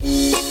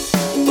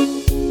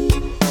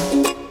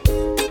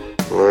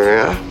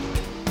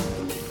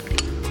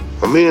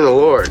me and the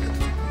Lord,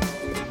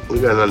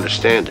 we got an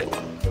understanding.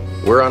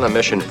 We're on a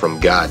mission from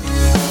God.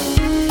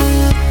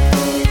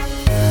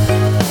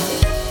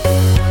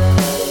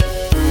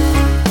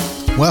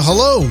 Well,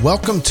 hello.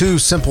 Welcome to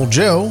Simple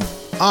Joe.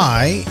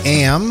 I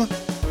am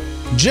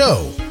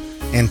Joe,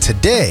 and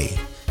today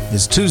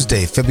is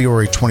Tuesday,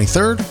 February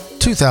 23rd,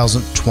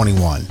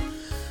 2021.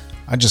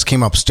 I just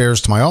came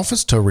upstairs to my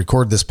office to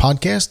record this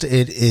podcast.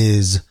 It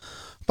is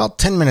about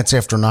 10 minutes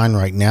after 9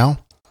 right now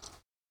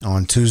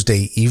on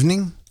Tuesday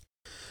evening.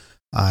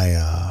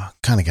 I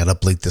kind of got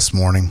up late this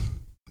morning.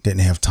 Didn't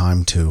have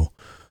time to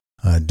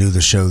do the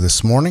show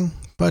this morning,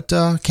 but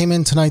came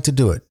in tonight to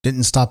do it.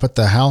 Didn't stop at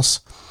the house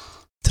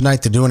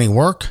tonight to do any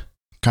work.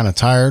 Kind of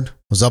tired.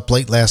 Was up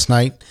late last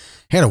night.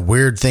 Had a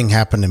weird thing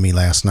happen to me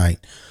last night.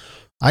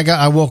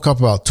 I woke up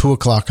about 2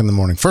 o'clock in the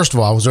morning. First of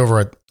all, I was over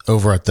at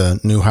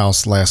the new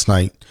house last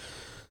night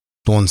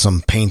doing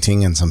some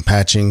painting and some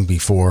patching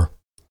before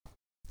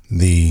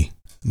the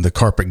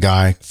carpet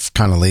guy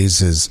kind of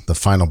lays the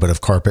final bit of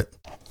carpet.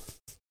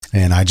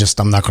 And I'm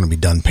not going to be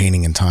done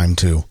painting in time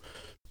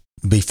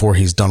before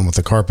he's done with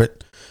the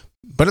carpet.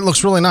 But it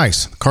looks really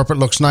nice. The carpet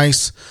looks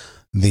nice.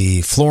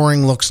 The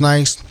flooring looks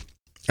nice.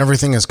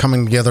 Everything is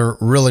coming together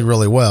really,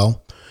 really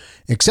well.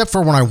 Except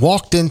for when I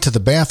walked into the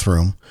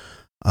bathroom,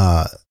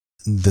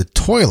 the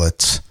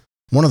toilets,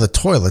 one of the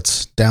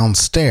toilets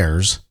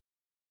downstairs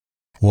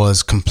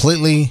was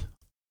completely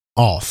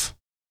off.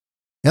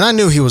 And I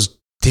knew he was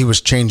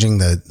changing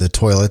the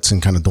toilets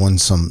and kind of doing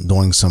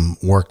some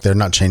work there,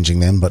 not changing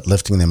them, but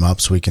lifting them up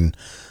so we can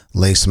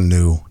lay some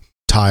new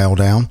tile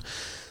down,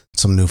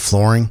 some new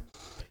flooring.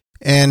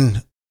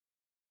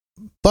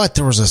 But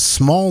there was a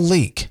small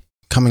leak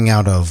coming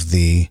out of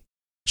the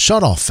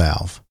shutoff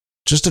valve,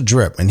 just a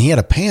drip, and he had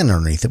a pan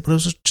underneath it, but it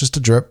was just a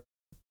drip.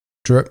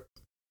 And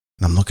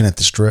I'm looking at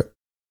this drip,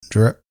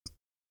 and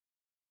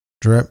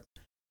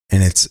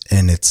it's.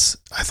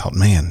 I thought,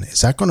 man, is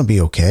that going to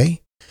be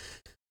okay?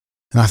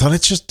 And I thought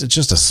it's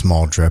just a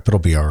small drip. It'll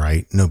be all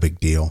right. No big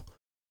deal.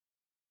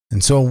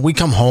 And so we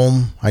come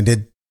home. I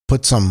did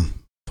painted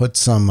some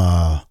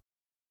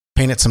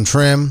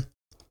trim,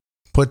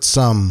 put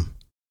some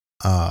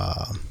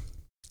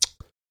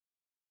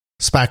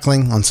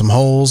spackling on some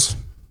holes.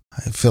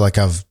 I feel like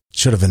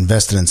should have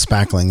invested in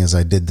spackling as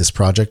I did this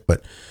project,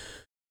 but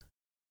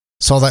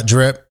saw that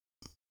drip,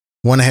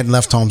 went ahead and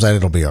left home, said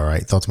it'll be all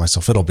right. Thought to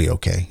myself, it'll be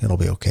okay. And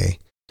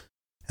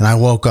I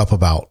woke up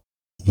about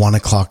 1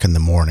 o'clock in the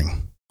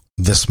morning,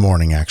 this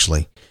morning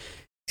actually,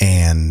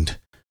 and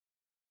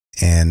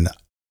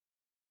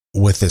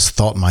with this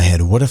thought in my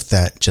head, what if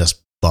that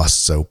just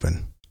busts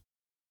open?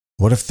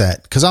 What if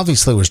that, because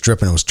obviously it was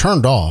dripping, it was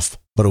turned off,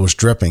 but it was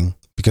dripping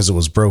because it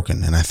was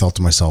broken. And I thought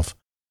to myself,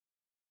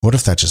 what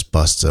if that just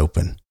busts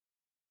open?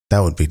 That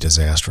would be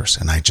disastrous.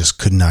 And I just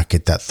could not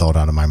get that thought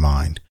out of my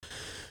mind.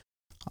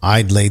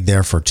 I'd laid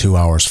there for 2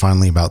 hours.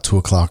 Finally, about 3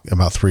 o'clock in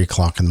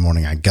the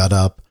morning, I got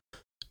up,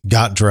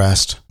 got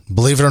dressed.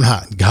 Believe it or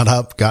not, got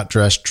up, got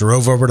dressed,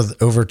 drove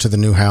over to the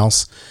new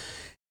house,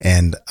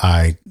 and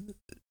I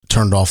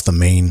turned off the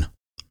main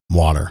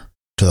water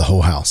to the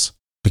whole house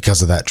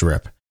because of that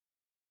drip.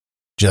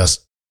 I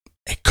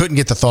couldn't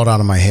get the thought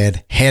out of my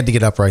head. Had to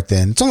get up right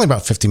then. It's only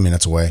about 15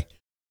 minutes away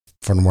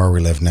from where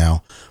we live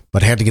now,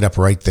 but had to get up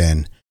right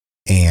then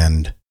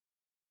and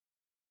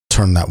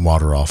turn that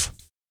water off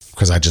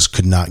because I just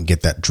could not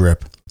get that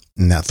drip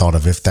and that thought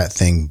of if that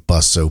thing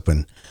busts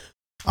open,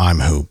 I'm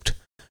hooped.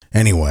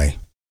 Anyway,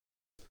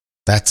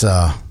 that's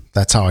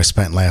how I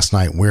spent last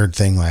night. Weird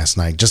thing last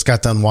night. Just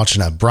got done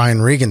watching a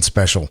Brian Regan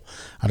special.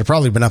 I'd have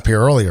probably been up here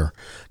earlier.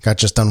 Got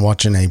just done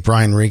watching a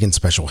Brian Regan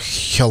special.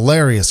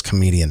 Hilarious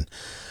comedian.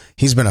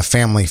 He's been a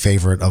family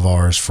favorite of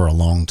ours for a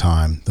long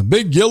time. The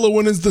big yellow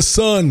one is the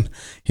sun.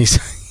 He's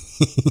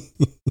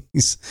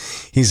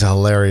a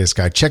hilarious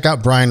guy. Check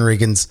out Brian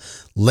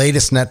Regan's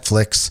latest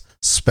Netflix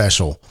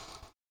special.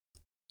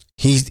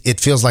 It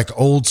feels like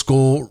old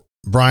school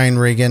Brian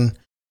Regan.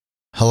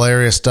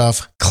 Hilarious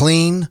stuff.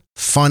 Clean,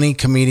 funny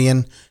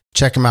comedian.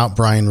 Check him out,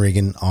 Brian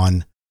Regan,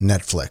 on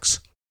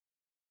Netflix.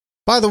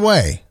 By the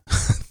way,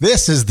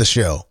 this is the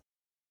show,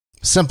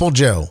 Simple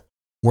Joe,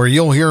 where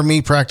you'll hear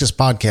me practice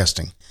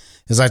podcasting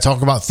as I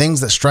talk about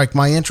things that strike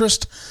my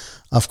interest.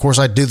 Of course,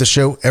 I do the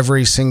show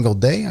every single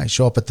day. I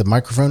show up at the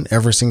microphone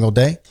every single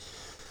day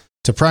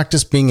to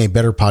practice being a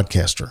better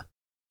podcaster,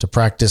 to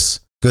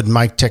practice good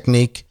mic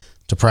technique,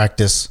 to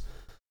practice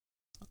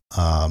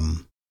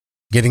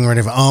getting rid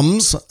of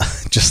ums,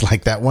 just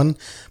like that one.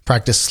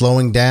 Practice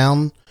slowing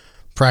down.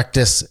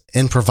 Practice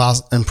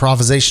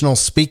improvisational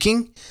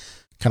speaking,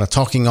 kind of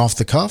talking off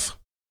the cuff.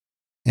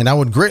 And I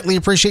would greatly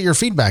appreciate your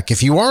feedback.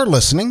 If you are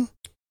listening,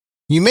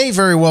 you may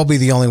very well be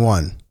the only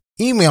one.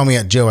 Email me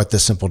at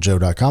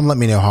joe@thisimplejoe.com. Let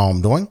me know how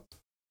I'm doing.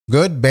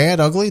 Good, bad,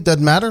 ugly,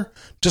 doesn't matter.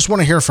 Just want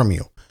to hear from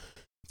you.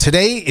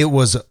 Today, it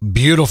was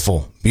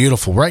beautiful,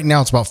 beautiful. Right now,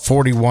 it's about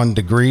 41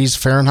 degrees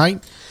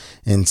Fahrenheit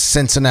in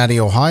Cincinnati,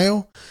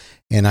 Ohio.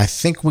 And I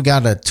think we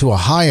got to a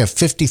high of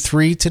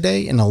 53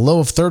 today and a low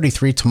of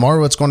 33.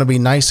 Tomorrow, it's going to be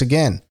nice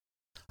again.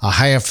 A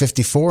high of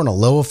 54 and a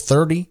low of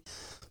 30.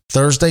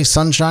 Thursday,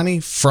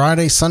 sunshiny.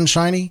 Friday,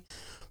 sunshiny.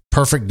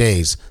 Perfect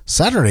days.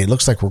 Saturday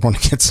looks like we're going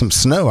to get some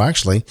snow,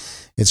 actually.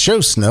 It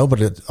shows snow,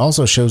 but it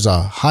also shows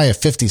a high of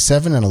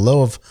 57 and a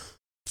low of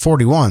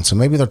 41. So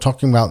maybe they're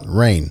talking about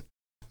rain.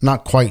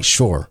 Not quite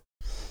sure.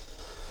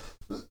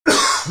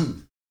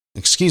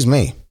 Excuse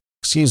me.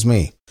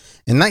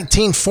 In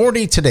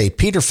 1940 today,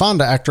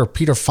 actor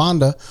Peter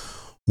Fonda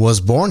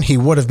was born. He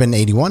would have been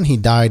 81. He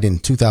died in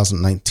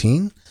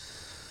 2019.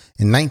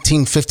 In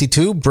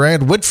 1952,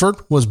 Brad Whitford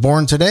was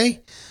born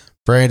today.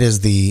 Brad is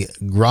the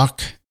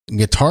rock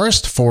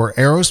guitarist for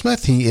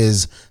Aerosmith. He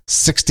is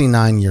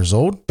 69 years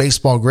old.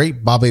 Baseball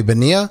great Bobby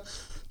Bonilla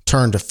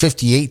turned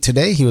 58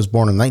 today. He was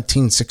born in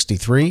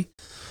 1963.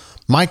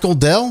 Michael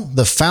Dell,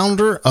 the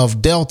founder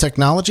of Dell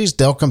Technologies,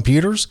 Dell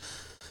Computers.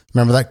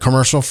 Remember that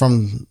commercial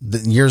from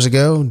years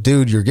ago?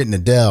 Dude, you're getting a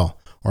Dell.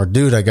 Or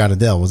dude, I got a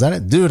Dell. Was that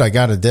it? Dude, I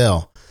got a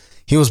Dell.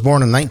 He was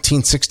born in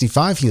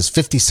 1965. He is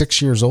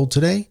 56 years old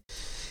today.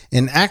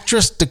 And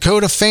actress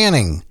Dakota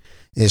Fanning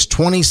is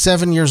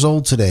 27 years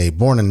old today,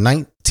 born in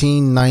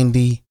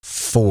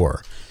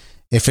 1994.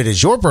 If it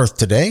is your birth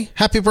today,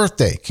 happy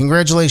birthday.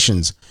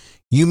 Congratulations.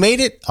 You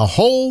made it a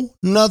whole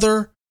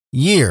nother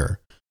year.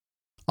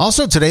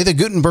 Also today, the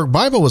Gutenberg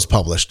Bible was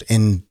published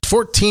in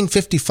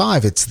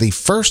 1455. It's the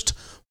first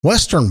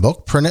Western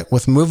book printed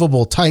with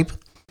movable type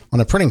on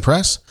a printing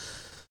press.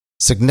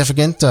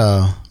 Significant,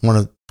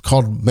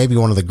 called maybe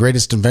one of the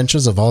greatest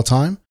inventions of all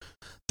time.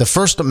 The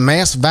first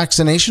mass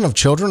vaccination of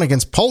children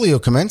against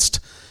polio commenced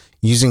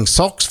using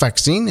Salk's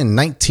vaccine in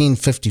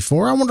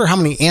 1954. I wonder how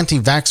many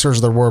anti-vaxxers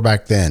there were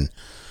back then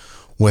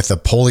with a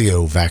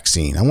polio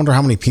vaccine. I wonder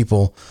how many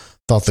people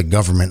thought the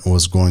government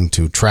was going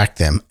to track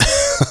them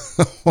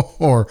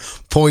or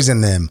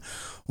poison them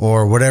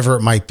or whatever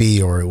it might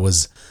be, or it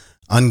was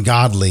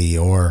ungodly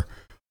or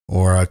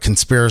a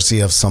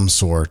conspiracy of some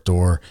sort,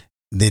 or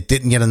it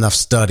didn't get enough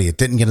study, it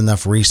didn't get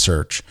enough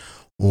research,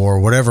 or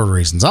whatever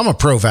reasons. I'm a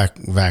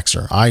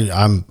pro-vaxxer.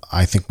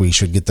 I think we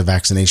should get the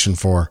vaccination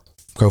for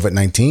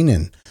COVID-19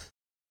 and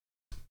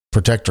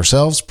protect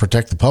ourselves,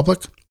 protect the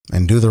public,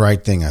 and do the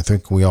right thing. I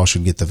think we all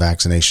should get the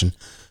vaccination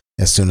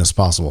as soon as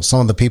possible. Some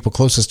of the people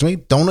closest to me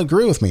don't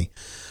agree with me,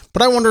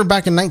 but I wonder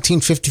back in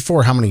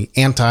 1954 how many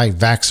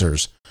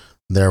anti-vaxxers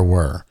there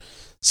were.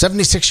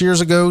 76 years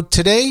ago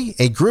today,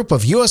 a group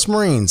of U.S.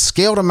 Marines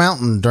scaled a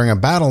mountain during a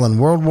battle in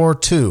World War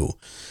II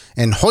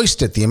and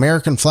hoisted the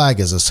American flag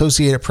as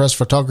Associated Press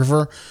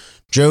photographer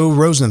Joe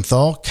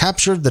Rosenthal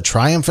captured the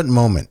triumphant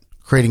moment,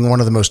 creating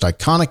one of the most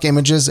iconic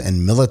images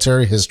in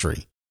military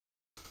history.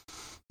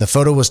 The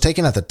photo was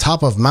taken at the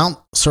top of Mount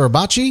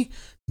Suribachi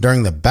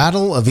during the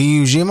Battle of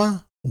Iwo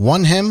Jima,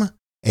 won him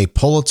a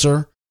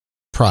Pulitzer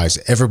Prize.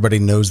 Everybody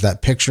knows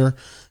that picture.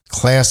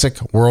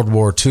 Classic World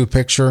War II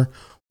picture.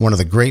 One of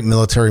the great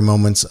military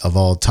moments of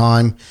all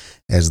time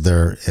as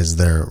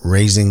they're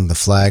raising the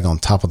flag on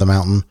top of the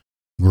mountain.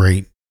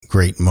 Great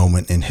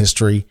moment in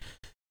history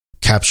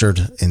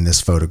captured in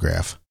this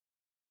photograph.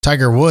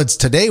 Tiger Woods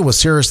today was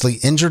seriously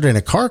injured in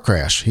a car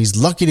crash. He's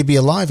lucky to be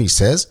alive, he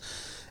says,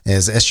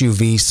 as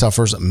SUV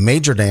suffers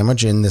major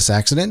damage in this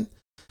accident.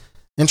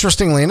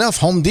 Interestingly enough,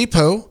 Home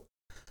Depot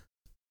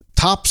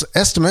tops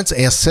estimates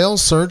a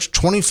sales surge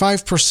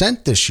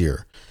 25% this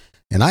year.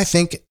 And I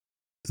think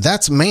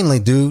that's mainly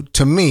due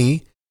to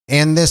me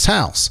and this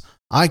house.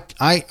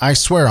 I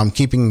swear I'm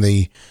keeping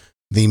the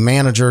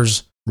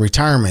manager's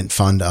retirement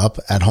fund up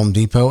at Home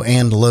Depot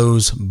and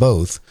Lowe's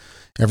both.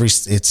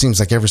 It seems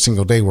like every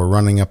single day we're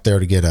running up there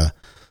to get a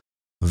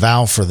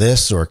valve for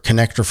this or a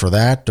connector for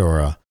that or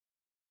a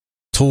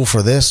tool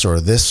for this or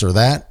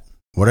that,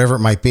 whatever it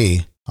might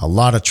be. A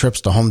lot of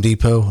trips to Home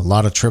Depot, a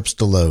lot of trips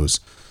to Lowe's.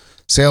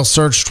 Sales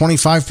surged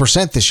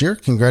 25% this year.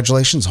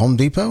 Congratulations, Home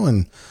Depot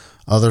and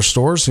other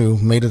stores who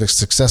made it a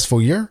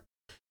successful year.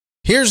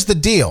 Here's the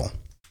deal.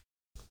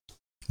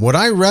 Would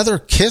I rather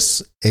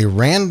kiss a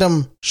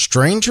random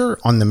stranger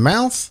on the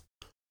mouth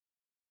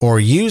or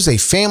use a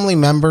family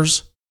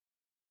member's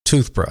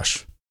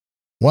toothbrush?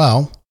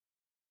 Well,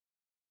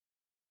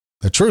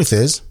 the truth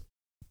is,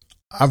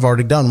 I've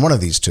already done one of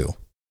these two.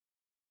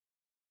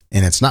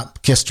 And it's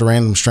not kissed a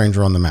random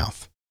stranger on the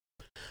mouth.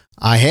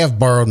 I have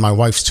borrowed my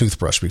wife's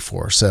toothbrush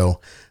before,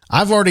 so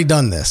I've already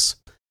done this.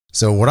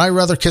 So would I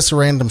rather kiss a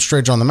random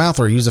stranger on the mouth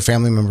or use a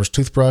family member's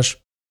toothbrush?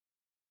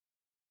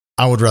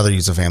 I would rather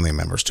use a family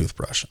member's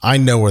toothbrush. I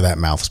know where that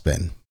mouth's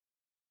been.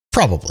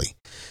 Probably.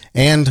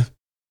 And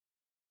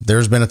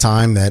there's been a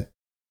time that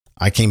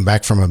I came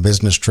back from a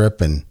business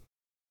trip and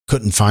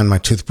couldn't find my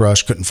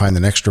toothbrush, couldn't find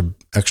an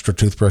extra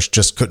toothbrush,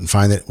 just couldn't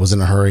find it, was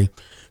in a hurry.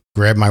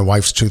 Grabbed my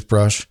wife's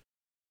toothbrush,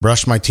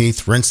 brushed my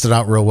teeth, rinsed it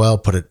out real well,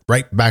 put it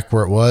right back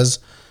where it was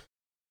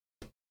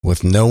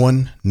with no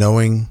one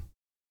knowing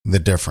the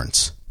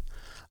difference.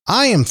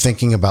 I am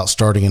thinking about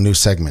starting a new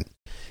segment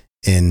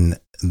in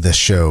the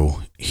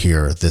show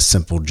here, the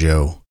Simple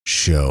Joe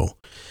Show.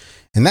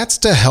 And that's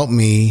to help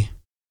me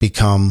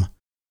become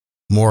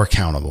more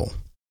accountable.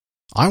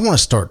 I want to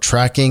start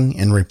tracking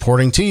and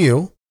reporting to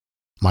you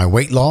my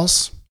weight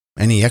loss,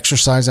 any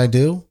exercise I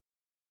do,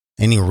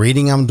 any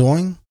reading I'm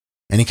doing,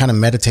 any kind of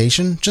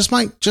meditation,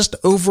 just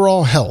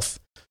overall health.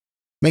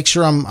 Make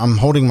sure I'm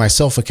holding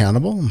myself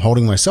accountable. I'm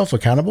holding myself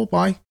accountable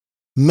by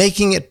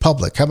making it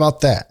public. How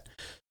about that?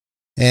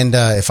 And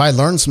if I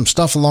learn some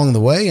stuff along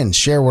the way and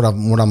share what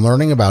I'm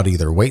learning about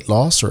either weight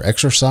loss or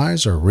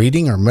exercise or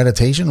reading or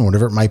meditation or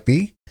whatever it might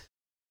be,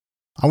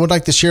 I would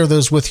like to share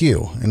those with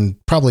you and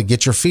probably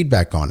get your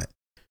feedback on it.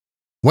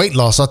 Weight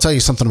loss, I'll tell you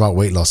something about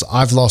weight loss.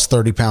 I've lost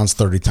 30 pounds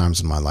 30 times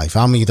in my life.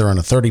 I'm either on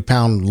a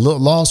 30-pound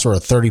loss or a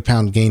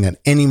 30-pound gain at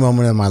any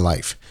moment in my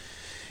life.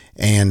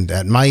 And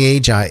at my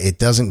age, it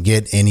doesn't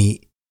get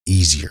any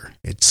easier.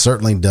 It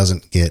certainly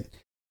doesn't get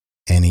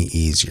any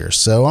easier.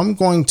 So I'm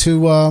going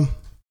to,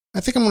 I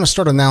think I'm going to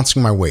start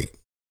announcing my weight,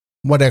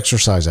 what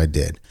exercise I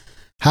did,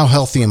 how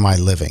healthy am I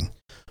living,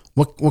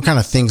 what kind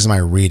of things am I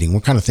reading,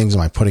 what kind of things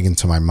am I putting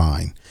into my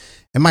mind,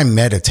 am I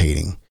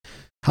meditating?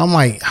 How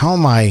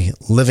am I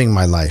living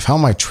my life? How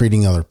am I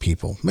treating other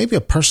people? Maybe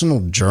a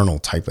personal journal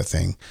type of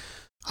thing.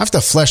 I have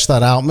to flesh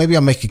that out. Maybe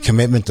I'll make a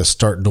commitment to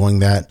start doing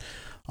that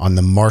on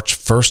the March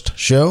 1st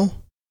show.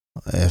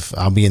 If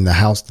I'll be in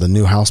the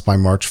new house by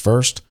March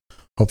 1st.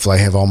 Hopefully I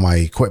have all my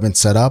equipment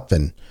set up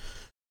and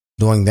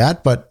doing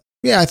that. But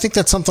yeah, I think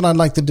that's something I'd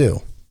like to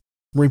do.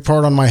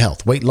 Report on my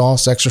health, weight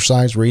loss,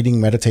 exercise, reading,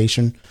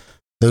 meditation,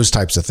 those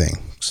types of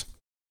things.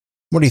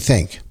 What do you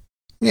think?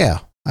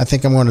 Yeah, I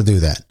think I'm going to do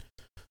that.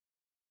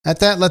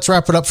 At that, let's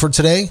wrap it up for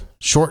today.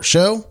 Short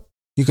show.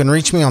 You can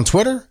reach me on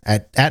Twitter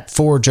at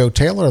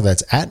 4JoeTaylor.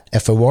 That's at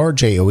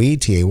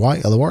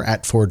FORJOETAYLOR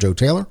at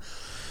 4JoeTaylor.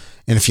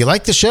 And if you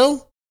like the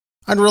show,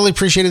 I'd really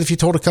appreciate it if you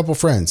told a couple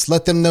friends.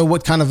 Let them know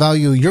what kind of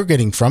value you're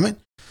getting from it,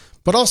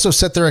 but also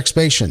set their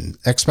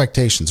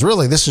expectations.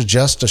 Really, this is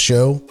just a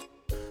show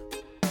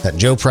that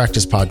Joe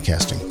practiced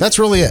podcasting. That's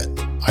really it.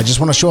 I just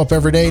want to show up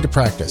every day to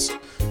practice.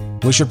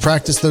 We should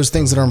practice those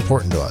things that are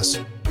important to us.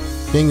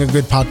 Being a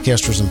good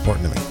podcaster is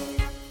important to me.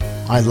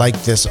 I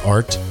like this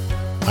art.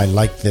 I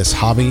like this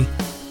hobby.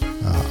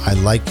 I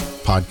like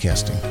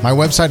podcasting. My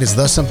website is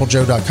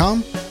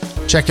thesimplejoe.com.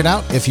 Check it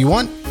out if you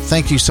want.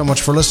 Thank you so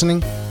much for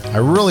listening. I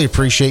really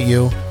appreciate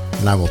you,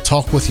 and I will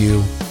talk with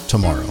you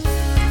tomorrow.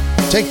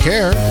 Take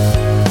care.